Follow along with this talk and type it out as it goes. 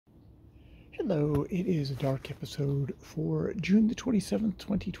Hello, it is a dark episode for June the 27th,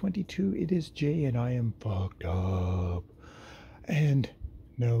 2022. It is Jay and I am fucked up. And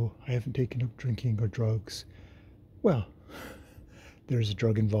no, I haven't taken up drinking or drugs. Well, there's a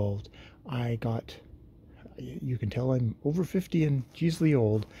drug involved. You can tell I'm over 50 and geezly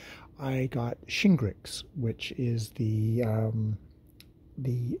old. I got Shingrix, which is the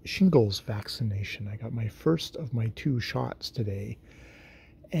shingles vaccination. I got my first of my 2 shots today.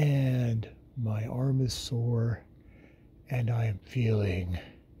 And my arm is sore, and I am feeling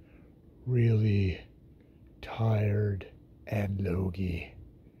really tired and logy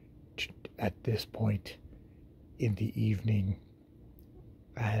at this point in the evening.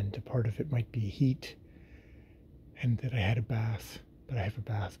 And a part of it might be heat, and that I had a bath, but I have a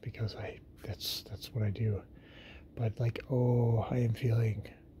bath because that's what I do. But I am feeling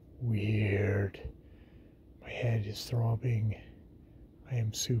weird. My head is throbbing. I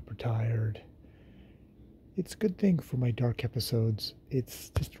am super tired. It's a good thing for my dark episodes. It's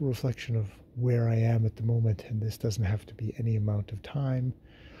just a reflection of where I am at the moment, and this doesn't have to be any amount of time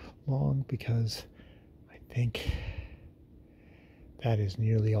long, because I think that is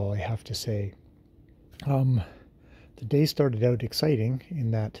nearly all I have to say. The day started out exciting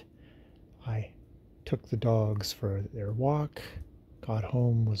in that I took the dogs for their walk, got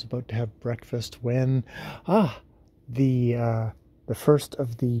home, was about to have breakfast when the first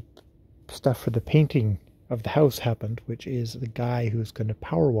of the stuff for the painting of the house happened, which is the guy who's going to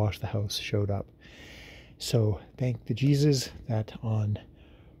power wash the house showed up. So thank the Jesus that on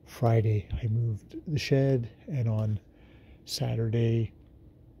Friday I moved the shed, and on Saturday,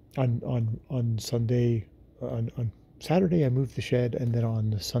 on Saturday I moved the shed, and then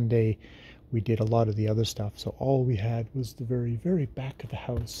on Sunday we did a lot of the other stuff. So all we had was the very, very back of the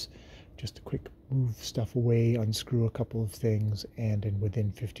house, just a quick move stuff away, unscrew a couple of things, and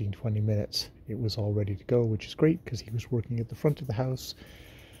within 15-20 minutes it was all ready to go, which is great because he was working at the front of the house.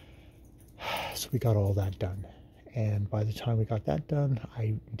 So we got all that done, and by the time we got that done,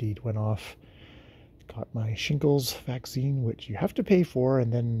 I indeed went off, got my shingles vaccine, which you have to pay for,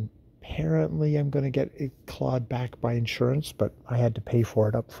 and then apparently I'm going to get it clawed back by insurance, but I had to pay for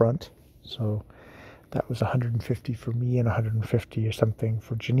it up front. So that was $150 for me and $150 or something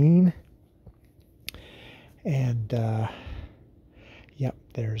for Janine. And yep,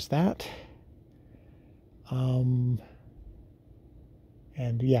 there's that. And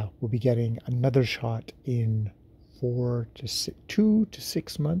yeah, we'll be getting another shot in 2 to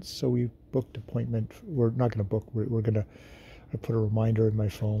 6 months. So we booked appointment. We're not going to book. We're going to put a reminder in my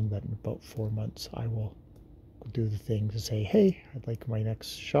phone that in about 4 months I will do the thing to say, hey, I'd like my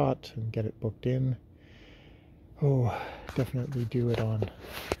next shot, and get it booked in. Oh, definitely do it on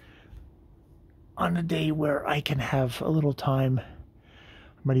a day where I can have a little time. I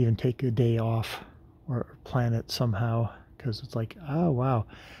might even take a day off or plan it somehow, because it's like, oh wow,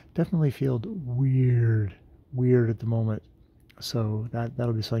 definitely feel weird at the moment. So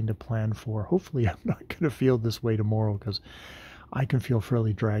that'll be something to plan for. Hopefully I'm not going to feel this way tomorrow, because I can feel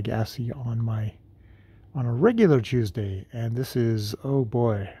fairly drag-assy on a regular Tuesday, and this is, oh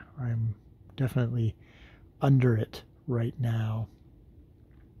boy, I'm definitely under it right now.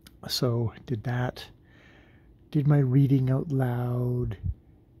 So did that, did my reading out loud,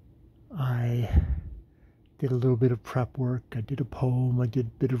 I did a little bit of prep work, I did a poem, I did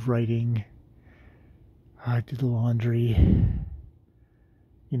a bit of writing, I did the laundry,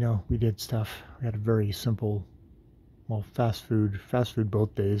 we did stuff. We had a very simple, fast food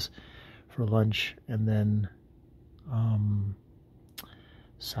both days for lunch, and then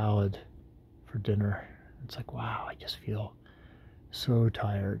salad for dinner. It's like, wow, I just feel so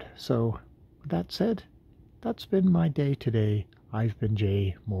tired. So with that said, that's been my day today. I've been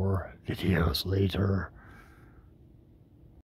Jay. More videos later.